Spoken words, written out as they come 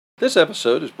This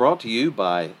episode is brought to you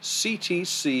by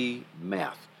CTC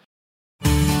Math.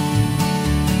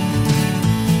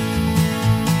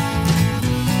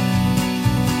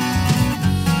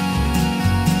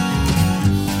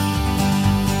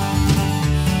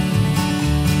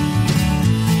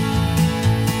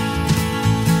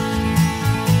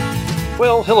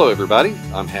 Well, hello everybody.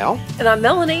 I'm Hal. And I'm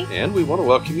Melanie. And we want to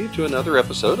welcome you to another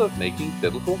episode of Making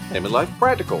Biblical Family Life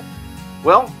Practical.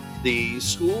 Well, the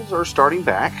schools are starting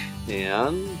back,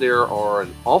 and there are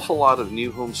an awful lot of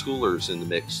new homeschoolers in the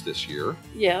mix this year.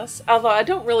 Yes, although I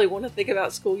don't really want to think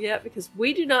about school yet because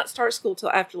we do not start school till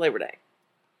after Labor Day.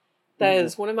 That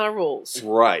is one of my rules.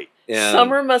 Right. And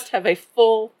summer must have a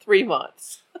full 3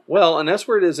 months. Well, and that's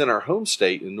where it is in our home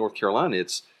state in North Carolina.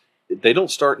 They don't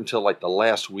start until like the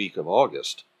last week of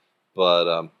August.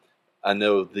 But I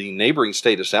know the neighboring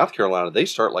state of South Carolina, they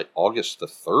start like August the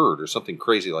 3rd or something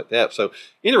crazy like that. So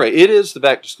anyway, it is the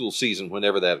back to school season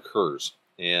whenever that occurs.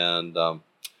 And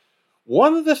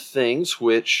one of the things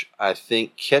which I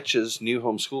think catches new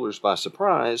homeschoolers by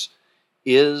surprise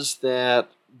is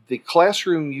that the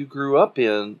classroom you grew up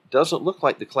in doesn't look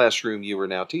like the classroom you are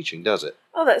now teaching, does it?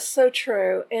 Oh, that's so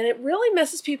true. And it really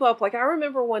messes people up. Like I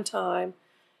remember one time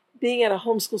being at a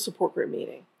homeschool support group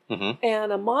meeting. Mm-hmm.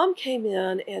 And a mom came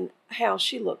in, and how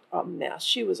she looked a mess.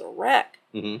 She was a wreck.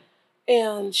 Mm-hmm.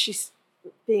 And she's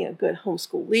being a good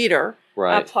homeschool leader.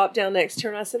 Right. I plopped down next to her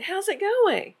and I said, "How's it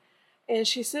going?" And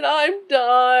she said, "I'm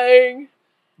dying."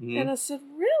 Mm-hmm. And I said,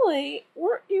 "Really?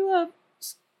 Weren't you a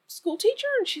school teacher?"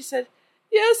 And she said,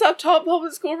 "Yes, I've taught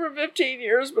public school for 15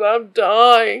 years, but I'm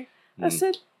dying." Mm-hmm. I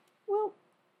said, "Well,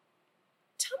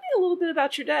 tell me a little bit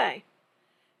about your day."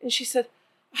 And she said,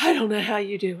 "I don't know how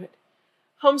you do it.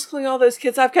 Homeschooling all those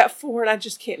kids, I've got 4 and I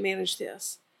just can't manage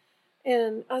this."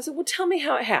 And I said, "Well, tell me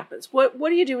how it happens. What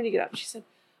do you do when you get up?" She said,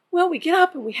 "Well, we get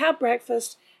up and we have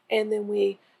breakfast and then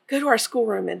we go to our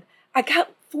schoolroom, and I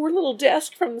got 4 little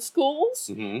desks from the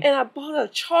schools, Mm-hmm. and I bought a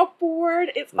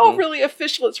chalkboard. It's all really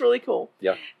official. It's really cool.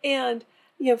 Yeah. And,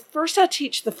 first I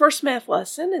teach the first math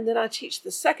lesson, and then I teach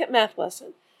the second math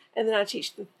lesson, and then I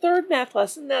teach the third math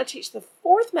lesson, then I teach the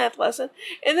fourth math lesson,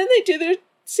 and then they do their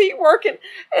seat work, and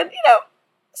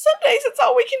some days it's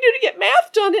all we can do to get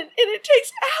math done, and it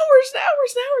takes hours and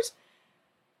hours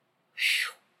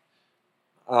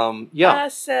and hours. Yeah. I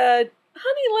said,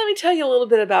 "Honey, let me tell you a little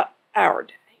bit about our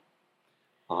day."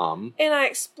 And I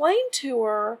explained to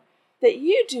her that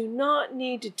you do not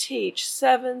need to teach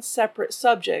 7 separate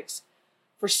subjects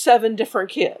for 7 different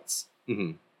kids.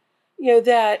 Mm-hmm.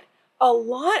 That a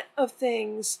lot of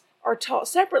things are taught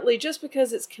separately just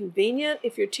because it's convenient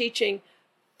if you're teaching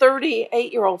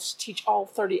 38-year-olds to teach all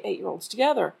 38-year-olds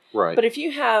together. Right. But if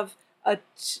you have a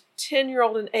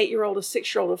 10-year-old, an 8-year-old, a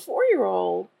 6-year-old, a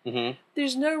 4-year-old, Mm-hmm.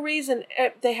 there's no reason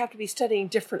they have to be studying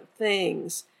different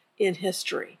things in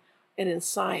history and in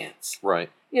science.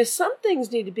 Right. Some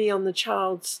things need to be on the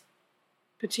child's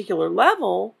particular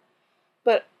level,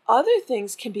 but other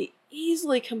things can be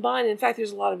easily combined. In fact,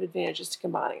 there's a lot of advantages to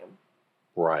combining them.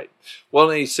 Right. Well,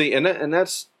 and you see, and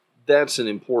that's an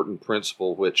important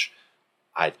principle, which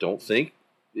I don't think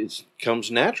it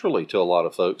comes naturally to a lot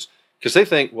of folks, because they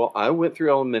think, well, I went through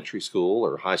elementary school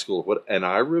or high school, and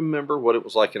I remember what it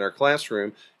was like in our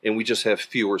classroom, and we just have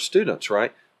fewer students,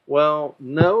 right? Well,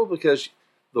 no, because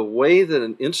the way that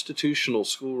an institutional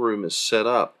schoolroom is set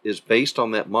up is based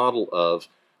on that model of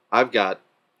I've got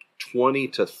 20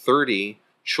 to 30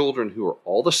 children who are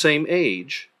all the same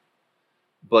age,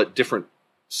 but different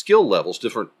skill levels,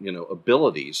 different,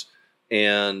 abilities.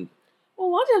 And Well,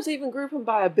 a lot of times they even group them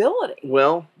by ability.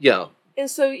 well, yeah. And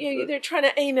so they're trying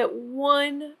to aim at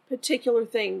one particular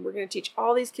thing. We're going to teach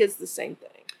all these kids the same thing.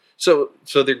 So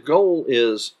their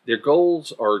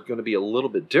goals are going to be a little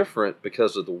bit different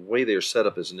because of the way they're set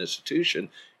up as an institution,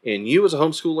 and you as a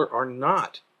homeschooler are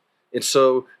not. And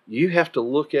so you have to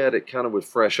look at it kind of with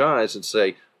fresh eyes and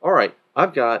say, all right,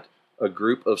 I've got a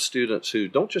group of students who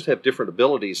don't just have different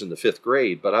abilities in the 5th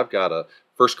grade, but I've got a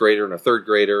 1st grader and a 3rd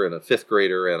grader and a 5th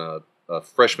grader and a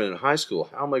freshman in high school.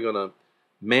 How am I going to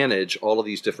manage all of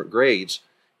these different grades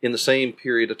in the same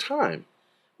period of time?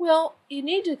 Well, you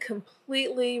need to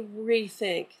completely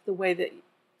rethink the way that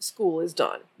school is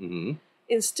done. Mm-hmm.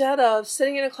 Instead of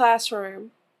sitting in a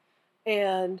classroom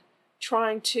and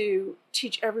trying to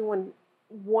teach everyone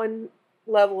one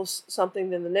level of something,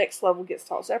 then the next level gets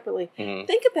taught separately. Mm-hmm.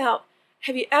 Think about,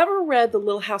 have you ever read the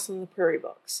Little House on the Prairie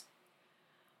books?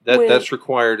 That's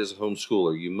required as a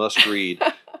homeschooler. You must read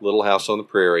Little House on the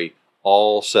Prairie,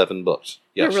 all 7 books.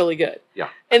 Yes. They're really good. Yeah.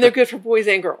 And they're good for boys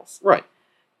and girls. Right.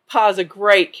 Pa's a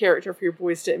great character for your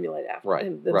boys to emulate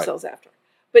themselves after.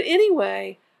 But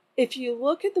anyway, if you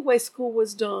look at the way school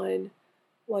was done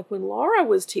like when Laura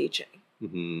was teaching,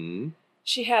 Mm-hmm.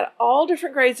 she had all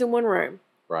different grades in one room.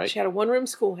 Right. She had a one-room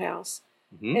schoolhouse.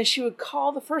 Mm-hmm. And she would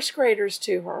call the first graders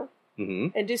to her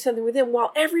Mm-hmm. and do something with them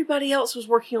while everybody else was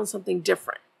working on something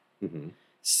different. Mm-hmm.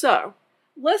 So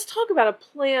let's talk about a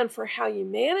plan for how you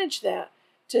manage that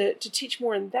to teach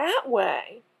more in that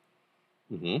way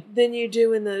Mm-hmm. than you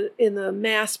do in the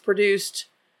mass-produced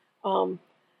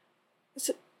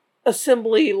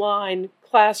assembly line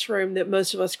classroom that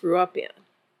most of us grew up in.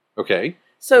 Okay.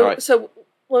 So, Right. so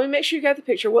let me make sure you got the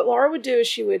picture. What Laura would do is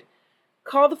she would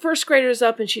call the first graders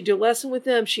up and she'd do a lesson with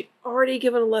them. She'd already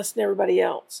given a lesson to everybody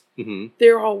else. Mm-hmm.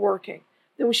 They're all working.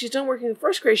 Then when she's done working in the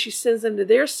first grade, she sends them to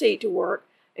their seat to work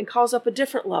and calls up a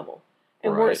different level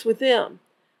and Right. works with them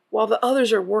while the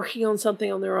others are working on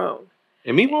something on their own.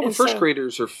 And meanwhile, the And first so-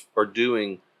 graders are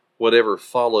doing whatever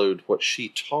followed what she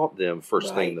taught them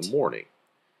first thing in Right. the morning.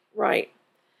 Right.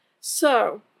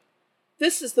 So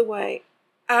this is the way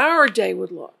our day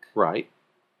would look. Right.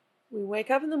 We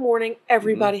wake up in the morning,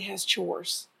 everybody has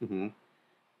chores. Mm-hmm.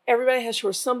 Everybody has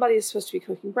chores. Somebody is supposed to be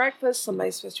cooking breakfast.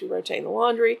 Somebody's supposed to be rotating the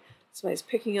laundry. Somebody's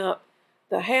picking up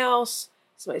the house.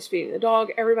 Somebody's feeding the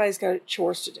dog. Everybody's got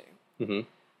chores to do. Mm-hmm.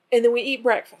 And then we eat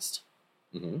breakfast.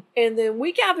 Mm-hmm. And then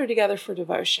we gather together for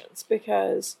devotions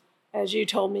because, as you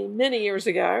told me many years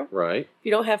ago, Right. if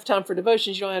you don't have time for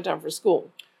devotions, you don't have time for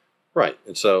school. Right.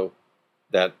 And so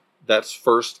that's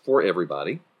first for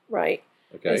everybody. Right.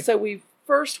 Okay. And so we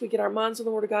get our minds on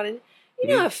the Word of God. And,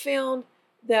 I've found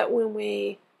that when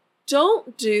we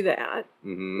don't do that,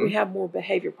 Mm-hmm. we have more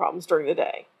behavior problems during the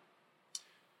day.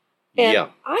 And Yeah.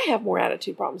 I have more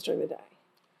attitude problems during the day.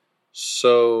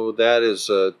 So that's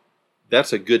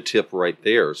a good tip right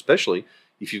there, especially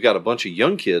if you've got a bunch of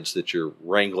young kids that you're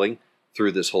wrangling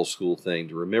through this whole school thing,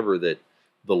 to remember that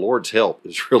the Lord's help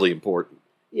is really important.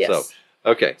 Yes.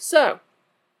 So, okay. So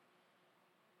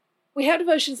we have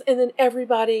devotions, and then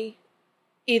everybody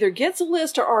either gets a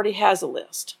list or already has a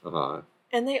list. Uh-huh.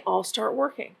 And they all start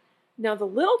working. Now, the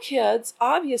little kids,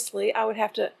 obviously, I would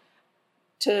have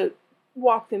to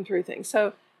walk them through things.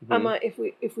 So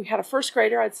Mm-hmm. if we had a first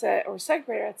grader, I'd say, or a second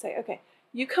grader, I'd say, okay,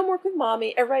 you come work with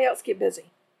mommy, everybody else get busy.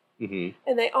 Mm-hmm.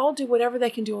 And they all do whatever they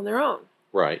can do on their own.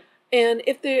 Right. And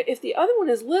if the other one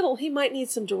is little, he might need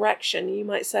some direction. You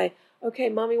might say, okay,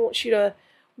 mommy wants you to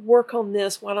work on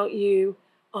this. Why don't you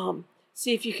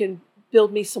see if you can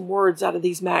build me some words out of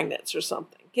these magnets or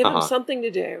something. Give him something to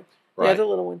do. The Right. other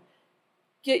little one.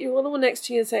 Get your little one next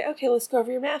to you and say, okay, let's go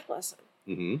over your math lesson.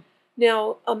 Mm-hmm.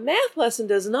 Now, a math lesson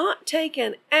does not take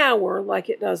an hour like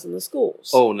it does in the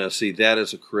schools. Oh, now see, that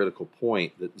is a critical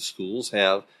point, that the schools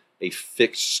have a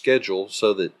fixed schedule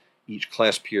so that each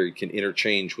class period can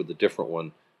interchange with a different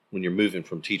one when you're moving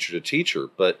from teacher to teacher.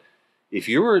 But if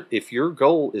your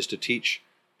goal is to teach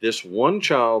this one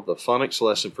child the phonics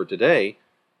lesson for today,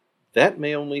 that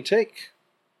may only take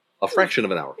a fraction of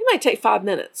an hour. It might take 5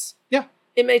 minutes. Yeah.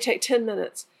 It may take 10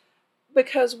 minutes.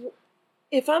 Because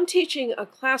if I'm teaching a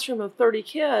classroom of 30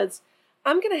 kids,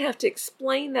 I'm going to have to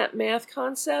explain that math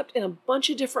concept in a bunch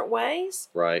of different ways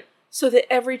Right. so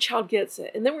that every child gets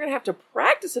it. And then we're going to have to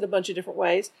practice it a bunch of different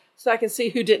ways so I can see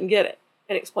who didn't get it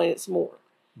and explain it some more.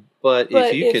 But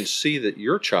if you can see that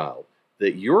your child,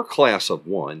 that your class of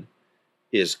one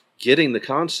is getting the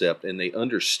concept and they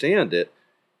understand it,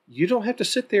 you don't have to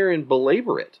sit there and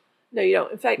belabor it. No, you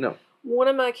don't. In fact, No. one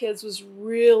of my kids was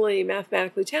really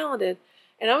mathematically talented,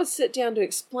 and I would sit down to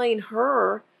explain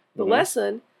her the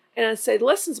lesson, and I'd say, the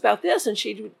lesson's about this, and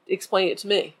she'd explain it to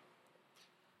me.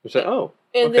 You say, oh,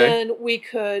 And okay.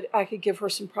 then I could give her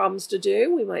some problems to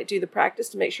do. We might do the practice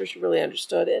to make sure she really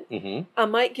understood it. Mm-hmm. I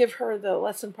might give her the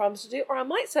lesson problems to do, or I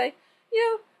might say,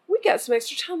 we got some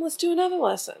extra time, let's do another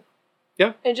lesson.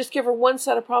 Yeah. And just give her one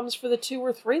set of problems for the 2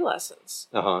 or 3 lessons.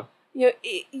 Uh-huh.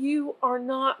 You are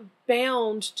not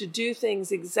bound to do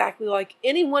things exactly like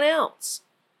anyone else,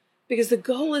 because the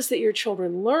goal is that your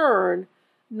children learn,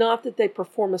 not that they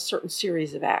perform a certain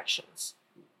series of actions.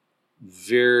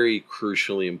 Very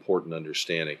crucially important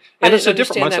understanding. I And it's didn't a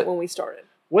different understand mindset. that when we started.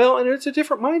 Well, and it's a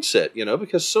different mindset,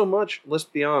 because so much, let's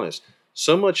be honest,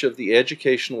 so much of the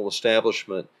educational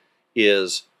establishment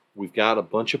is we've got a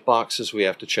bunch of boxes we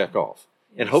have to check off.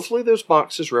 And Yes. hopefully those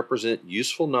boxes represent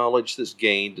useful knowledge that's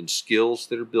gained and skills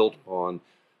that are built upon.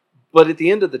 But at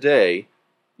the end of the day,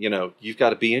 you've got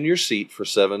to be in your seat for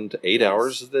 7 to 8 Yes.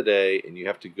 hours of the day, and you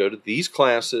have to go to these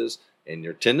classes, and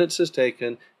your attendance is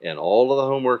taken, and all of the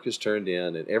homework is turned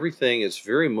in, and everything is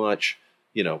very much,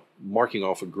 marking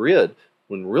off a grid,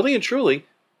 when really and truly,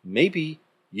 maybe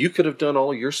you could have done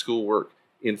all of your schoolwork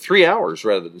in 3 hours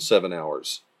rather than 7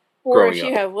 hours. Or growing if you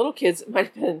up. have little kids, it might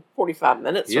have been 45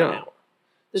 minutes or an Yeah. hour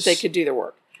that they could do their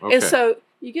work. Okay. And so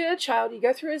You get a child, you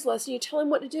go through his lesson, you tell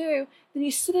him what to do, then you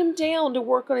sit him down to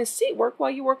work on his seat work while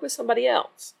you work with somebody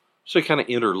else. So you kind of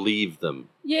interleave them.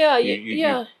 Yeah,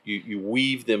 You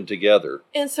weave them together.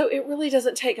 And so it really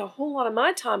doesn't take a whole lot of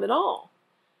my time at all.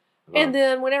 And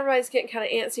then when everybody's getting kind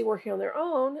of antsy working on their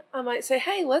own, I might say,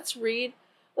 hey, let's read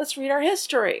our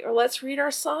history, or let's read our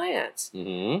science.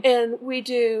 Mm-hmm. And we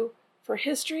do, for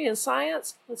history and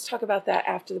science, let's talk about that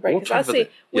after the break. Because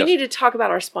we need to talk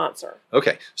about our sponsor.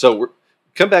 Okay, so we're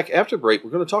come back after the break. We're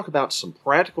going to talk about some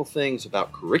practical things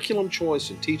about curriculum choice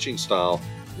and teaching style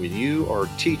when you are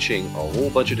teaching a whole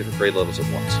bunch of different grade levels at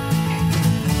once.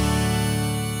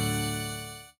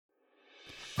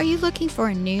 Are you looking for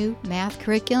a new math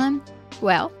curriculum?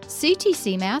 Well,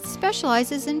 CTC Math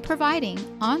specializes in providing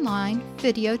online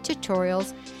video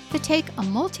tutorials that take a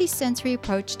multi-sensory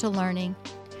approach to learning.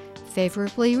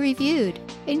 Favorably reviewed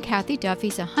in Kathy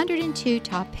Duffy's 102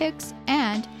 Top Picks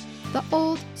and the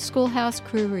Old Schoolhouse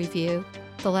Crew Review.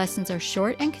 The lessons are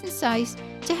short and concise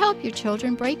to help your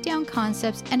children break down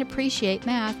concepts and appreciate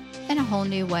math in a whole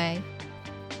new way.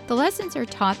 The lessons are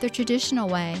taught the traditional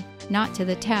way, not to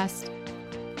the test.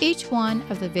 Each one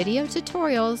of the video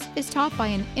tutorials is taught by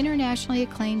an internationally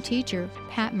acclaimed teacher,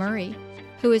 Pat Murray,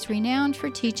 who is renowned for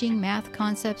teaching math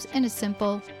concepts in a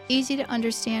simple,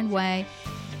 easy-to-understand way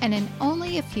and in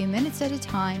only a few minutes at a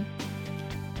time.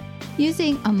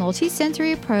 Using a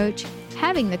multi-sensory approach,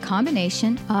 having the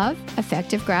combination of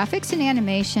effective graphics and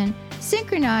animation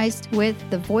synchronized with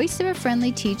the voice of a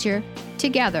friendly teacher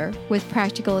together with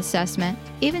practical assessment,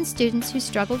 even students who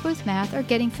struggled with math are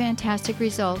getting fantastic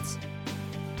results.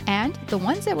 And the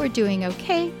ones that were doing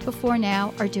okay before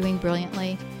now are doing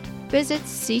brilliantly. Visit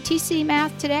CTC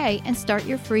Math today and start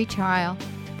your free trial.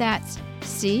 That's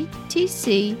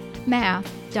ctcmath.com.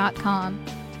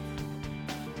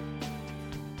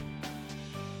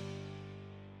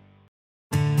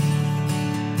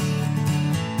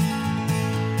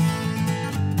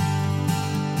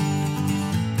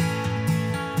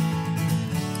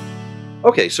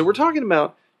 Okay, so we're talking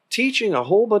about teaching a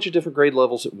whole bunch of different grade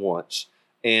levels at once.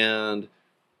 And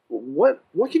what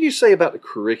can you say about the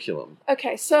curriculum?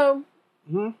 Okay, so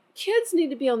kids need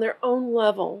to be on their own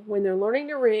level when they're learning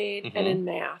to read and in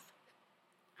math.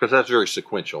 Because that's very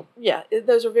sequential. Yeah,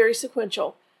 those are very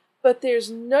sequential. But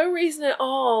there's no reason at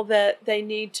all that they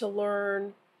need to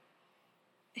learn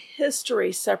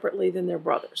history separately than their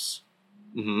brothers.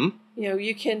 Mm-hmm. You know,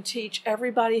 you can teach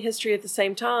everybody history at the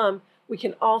same time. We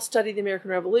can all study the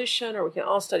American Revolution, or we can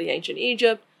all study ancient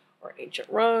Egypt, or ancient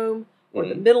Rome, or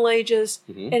the Middle Ages,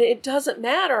 and it doesn't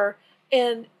matter.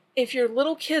 And if your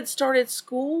little kid started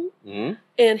school,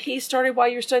 and he started while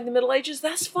you're studying the Middle Ages,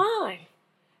 that's fine.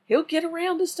 He'll get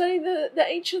around to studying the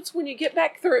ancients when you get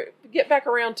back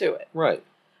around to it. Right.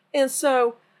 And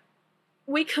so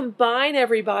we combine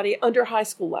everybody under high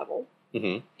school level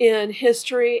in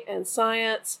history and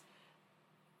science.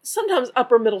 Sometimes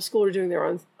upper middle school are doing their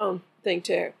own thing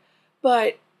too.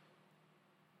 But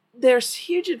there's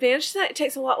huge advantage to that. It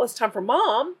takes a lot less time for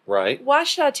mom. Right. Why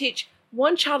should I teach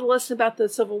one child a lesson about the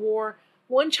Civil War,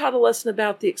 one child a lesson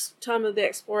about the time of the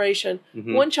exploration,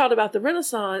 one child about the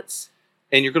Renaissance?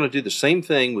 And you're going to do the same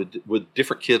thing with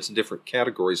different kids in different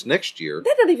categories next year.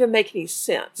 That doesn't even make any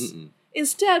sense.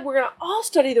 Instead, we're going to all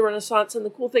study the Renaissance, and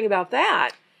the cool thing about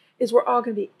that is we're all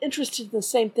going to be interested in the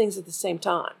same things at the same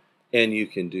time. And you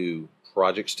can do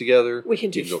projects together. We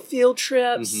can do field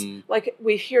trips. Like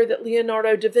we hear that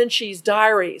Leonardo da Vinci's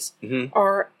diaries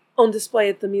are on display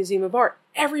at the Museum of Art.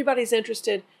 Everybody's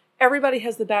interested. Everybody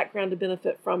has the background to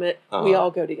benefit from it. We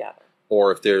all go together.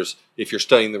 Or if you're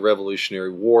studying the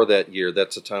Revolutionary War that year,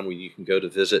 that's a time when you can go to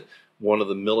visit one of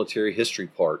the military history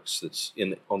parks that's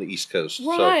on the East Coast.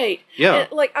 Right. So, yeah.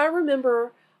 And, like I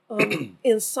remember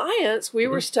in science, we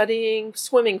were studying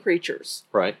swimming creatures.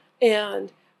 Right.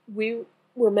 And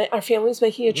our family was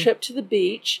making a trip to the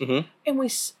beach, and we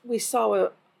saw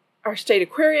our state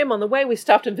aquarium. On the way, we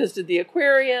stopped and visited the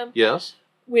aquarium. Yes.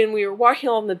 When we were walking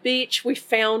along the beach, we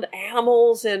found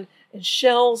animals and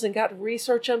shells and got to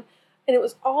research them. And it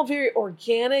was all very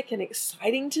organic and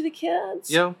exciting to the kids.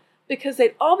 Yeah. Because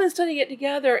they'd all been studying it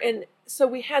together, and so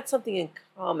we had something in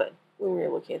common when we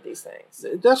were looking at these things.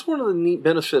 That's one of the neat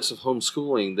benefits of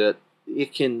homeschooling, that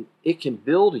it can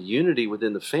build a unity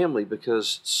within the family,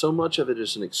 because so much of it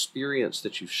is an experience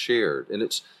that you've shared, and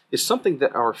it's something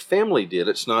that our family did.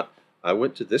 It's not, I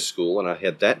went to this school and I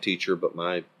had that teacher, but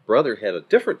my brother had a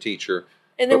different teacher.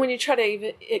 And then when you try to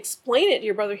even explain it to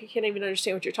your brother, he can't even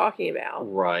understand what you're talking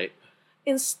about. Right.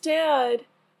 Instead,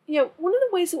 one of the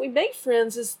ways that we make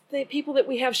friends is the people that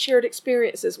we have shared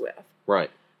experiences with. Right.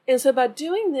 And so by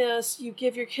doing this, you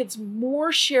give your kids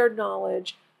more shared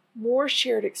knowledge more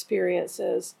shared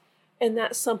experiences, and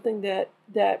that's something that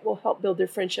will help build their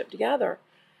friendship together.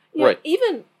 You know,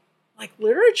 even like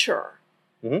literature.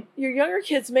 Mm-hmm. Your younger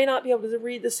kids may not be able to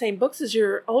read the same books as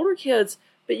your older kids,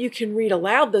 but you can read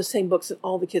aloud those same books and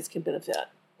all the kids can benefit.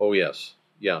 Oh, yes.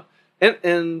 Yeah.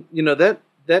 And you know,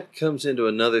 that comes into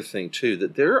another thing, too,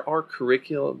 that there are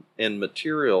curriculum and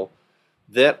material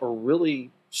that are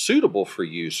really suitable for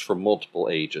use for multiple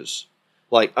ages.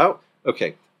 Like, I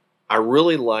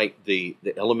really like the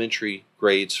elementary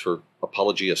grades for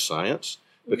Apology of Science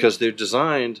because they're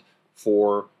designed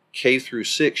for K through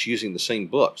 6 using the same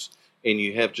books. And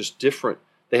you have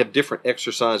they have different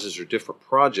exercises or different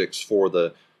projects for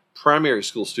the primary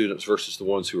school students versus the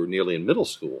ones who are nearly in middle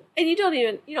school. And you don't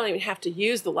even have to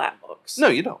use the lab books. No,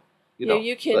 you don't.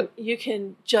 You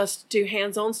can just do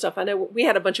hands-on stuff. I know we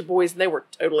had a bunch of boys and they were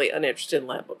totally uninterested in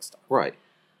lab book stuff. Right.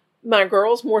 My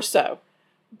girls more so.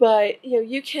 But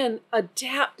you can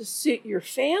adapt to suit your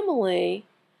family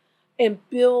and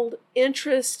build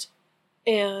interest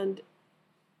and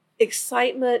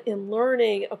excitement in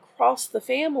learning across the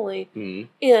family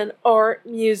in art,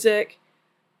 music,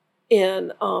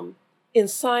 in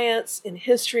science, in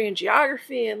history and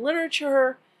geography and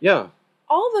literature. Yeah.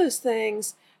 All those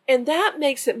things. And that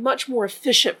makes it much more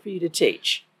efficient for you to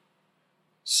teach.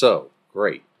 So,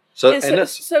 great. So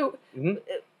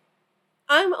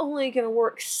I'm only going to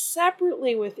work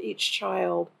separately with each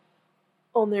child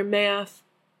on their math,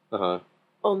 on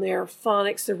their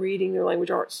phonics, their reading, their language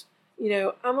arts.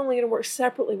 I'm only going to work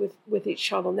separately with each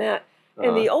child on that.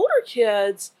 And the older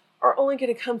kids are only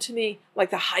going to come to me,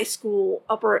 like the high school,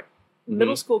 upper,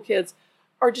 middle school kids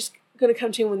are just going to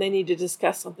come to me when they need to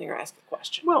discuss something or ask a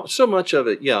question. Well, so much of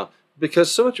it, yeah.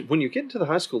 Because so much, when you get into the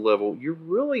high school level, you're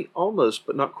really almost,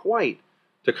 but not quite,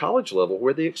 to college level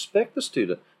where they expect the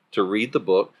student to read the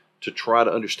book, to try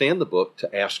to understand the book,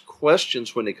 to ask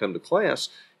questions when they come to class.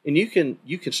 And you can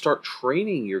start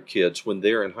training your kids when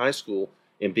they're in high school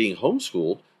and being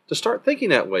homeschooled to start thinking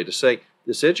that way, to say,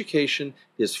 this education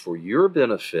is for your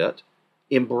benefit,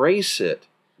 embrace it,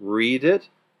 read it,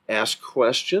 ask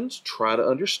questions, try to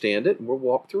understand it, and we'll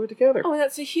walk through it together. Oh,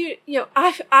 that's a huge,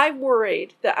 I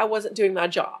worried that I wasn't doing my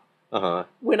job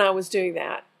when I was doing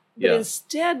that. But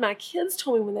instead, my kids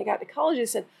told me when they got to college, they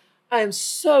said, I am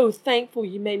so thankful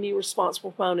you made me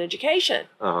responsible for my own education.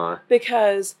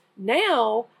 Because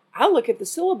now I look at the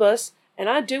syllabus and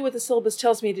I do what the syllabus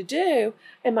tells me to do,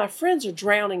 and my friends are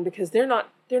drowning because they're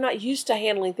not used to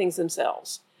handling things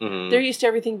themselves. They're used to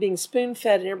everything being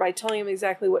spoon-fed and everybody telling them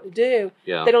exactly what to do.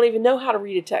 Yeah. They don't even know how to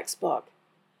read a textbook.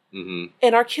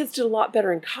 And our kids did a lot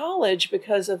better in college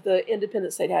because of the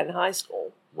independence they'd had in high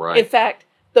school. Right. In fact,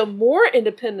 the more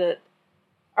independent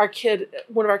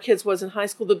one of our kids was in high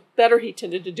school, the better he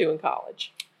tended to do in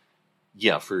college.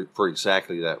 Yeah, for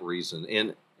exactly that reason.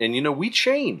 And we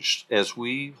changed as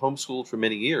we homeschooled for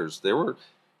many years. There were,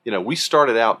 we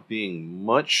started out being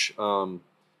much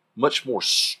more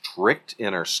strict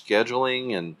in our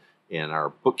scheduling and our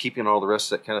bookkeeping and all the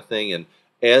rest of that kind of thing. And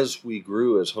as we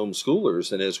grew as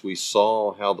homeschoolers and as we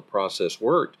saw how the process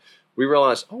worked, we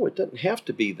realized, it doesn't have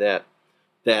to be that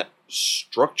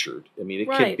structured. I mean, it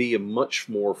can be a much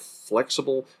more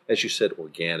flexible, as you said,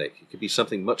 organic. It could be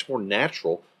something much more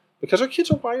natural because our kids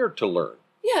are wired to learn.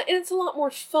 Yeah, and it's a lot more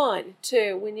fun,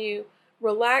 too, when you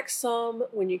relax some,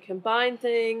 when you combine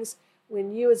things,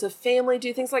 when you as a family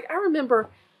do things. Like, I remember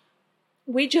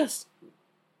we just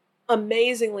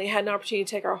amazingly had an opportunity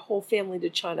to take our whole family to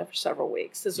China for several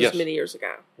weeks. This was many years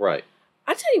ago. Right.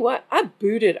 I tell you what, I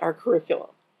booted our curriculum.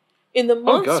 In the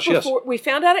months before, we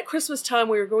found out at Christmas time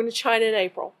we were going to China in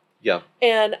April. Yeah.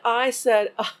 And I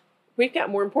said, we've got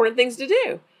more important things to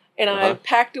do. And I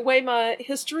packed away my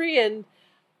history and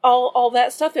all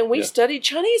that stuff. And we studied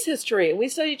Chinese history and we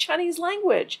studied Chinese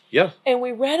language. Yeah. And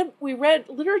we read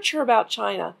literature about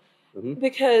China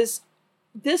because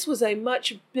this was a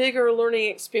much bigger learning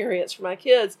experience for my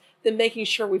kids than making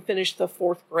sure we finished the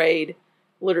 4th grade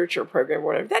literature program or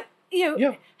whatever. That,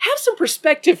 have some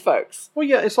perspective, folks. Well,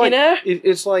 yeah, it's like,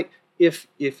 it's like if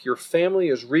your family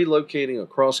is relocating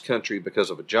across country because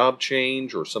of a job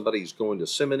change or somebody's going to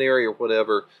seminary or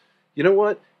whatever, you know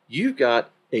what? You've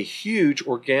got a huge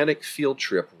organic field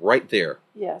trip right there.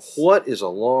 Yes. What is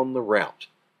along the route?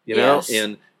 Yes.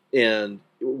 And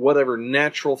whatever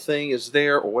natural thing is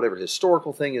there or whatever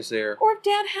historical thing is there. Or if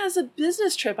Dad has a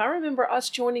business trip. I remember us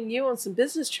joining you on some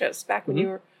business trips back when you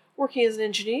were working as an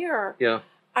engineer. Yeah.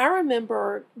 I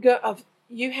remember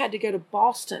you had to go to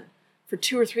Boston for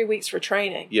 2 or 3 weeks for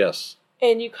training. Yes.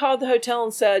 And you called the hotel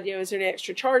and said, is there any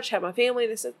extra charge to have my family?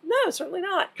 They said, no, certainly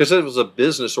not. Because it was a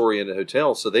business-oriented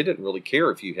hotel, so they didn't really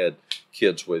care if you had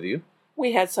kids with you.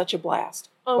 We had such a blast.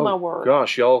 Oh, my word.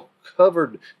 Gosh, y'all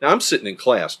covered. Now, I'm sitting in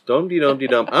class.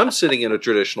 Dum-de-dum-de-dum. I'm sitting in a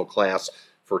traditional class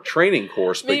for training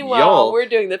course. But Meanwhile, y'all, we're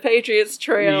doing the Patriots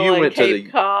Trail you and went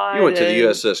Cape Cod. You went to the and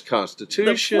USS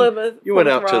Constitution. Plymouth You went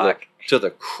out Rock. to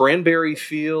the cranberry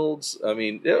fields. I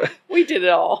mean, We did it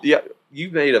all. yeah, you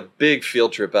made a big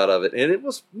field trip out of it, and it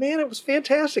was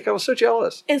fantastic. I was so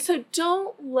jealous. And so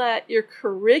don't let your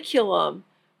curriculum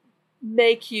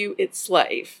make you its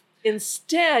slave.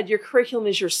 Instead, your curriculum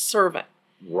is your servant.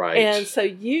 Right. And so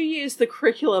you use the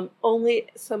curriculum only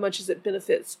so much as it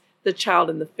benefits the child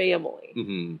and the family.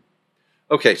 Mm-hmm.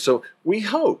 Okay, so we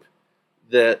hope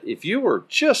that if you were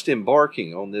just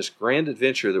embarking on this grand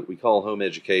adventure that we call home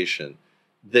education,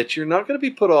 that you're not going to be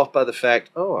put off by the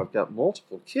fact, oh, I've got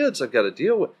multiple kids I've got to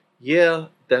deal with. Yeah,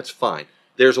 that's fine.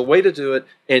 There's a way to do it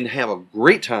and have a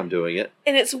great time doing it.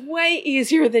 And it's way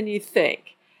easier than you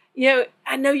think. You know,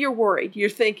 I know you're worried. You're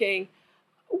thinking,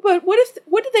 but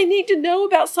what do they need to know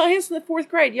about science in the 4th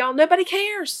grade? Y'all, nobody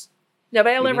cares.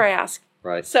 Nobody will ever ask.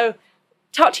 Right. So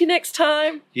talk to you next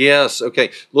time. Yes.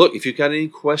 Okay. Look, if you've got any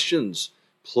questions,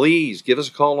 please give us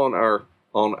a call on our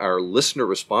listener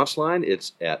response line.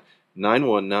 It's at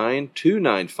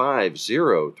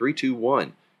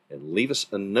 919-295-0321. And leave us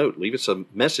a note. Leave us a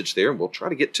message there, and we'll try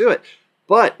to get to it.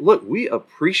 But look, we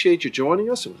appreciate you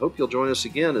joining us, and hope you'll join us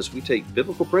again as we take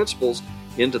biblical principles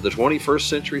into the 21st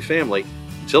century family.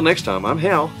 Until next time, I'm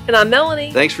Hal. And I'm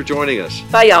Melanie. Thanks for joining us.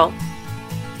 Bye, y'all.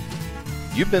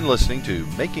 You've been listening to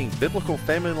Making Biblical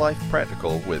Family Life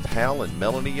Practical with Hal and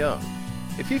Melanie Young.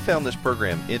 If you found this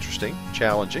program interesting,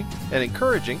 challenging, and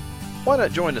encouraging, why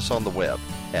not join us on the web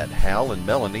at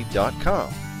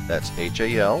halandmelanie.com. That's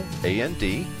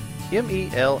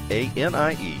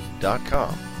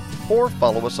HALANDMELANIE.com. Or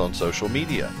follow us on social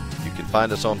media. You can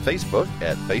find us on Facebook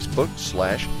at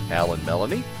Facebook/Hal and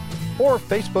Melanie or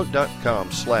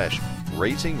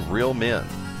Facebook.com/RaisingRealMen.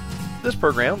 This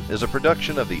program is a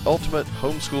production of the Ultimate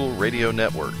Homeschool Radio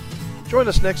Network. Join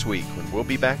us next week when we'll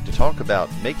be back to talk about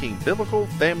making biblical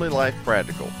family life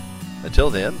practical. Until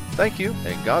then, thank you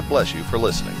and God bless you for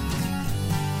listening.